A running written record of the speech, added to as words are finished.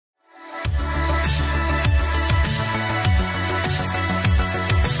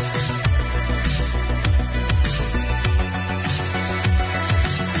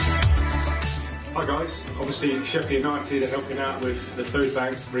Obviously, Sheppey United are helping out with the food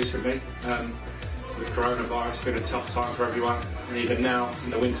bank recently. With coronavirus, it's been a tough time for everyone, and even now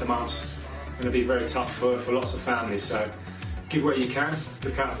in the winter months, it's going to be very tough for lots of families. So, give what you can,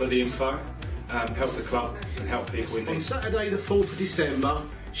 look out for the info, help the club and help people in need. On Saturday the 4th of December,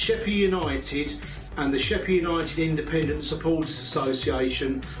 Sheppey United and the Sheppey United Independent Supporters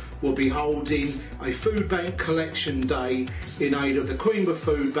Association will be holding a food bank collection day in aid of the Queenborough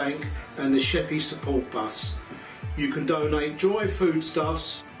Food Bank and the Sheppey Support Bus. You can donate dry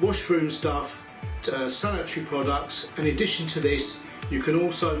foodstuffs, washroom stuff, sanitary products. In addition to this, you can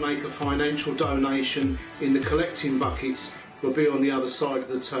also make a financial donation in the collecting buckets will be on the other side of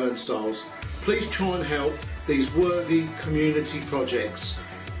the turnstiles. Please try and help these worthy community projects.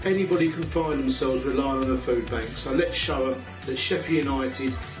 Anybody can find themselves relying on a food bank, so let's show them that Sheppey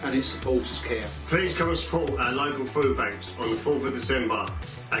United and its supporters care. Please come and support our local food banks on the 4th of December,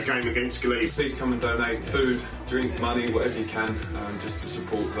 our game against Glebe. Please come and donate food, drink, money, whatever you can, just to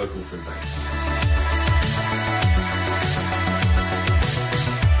support local food banks.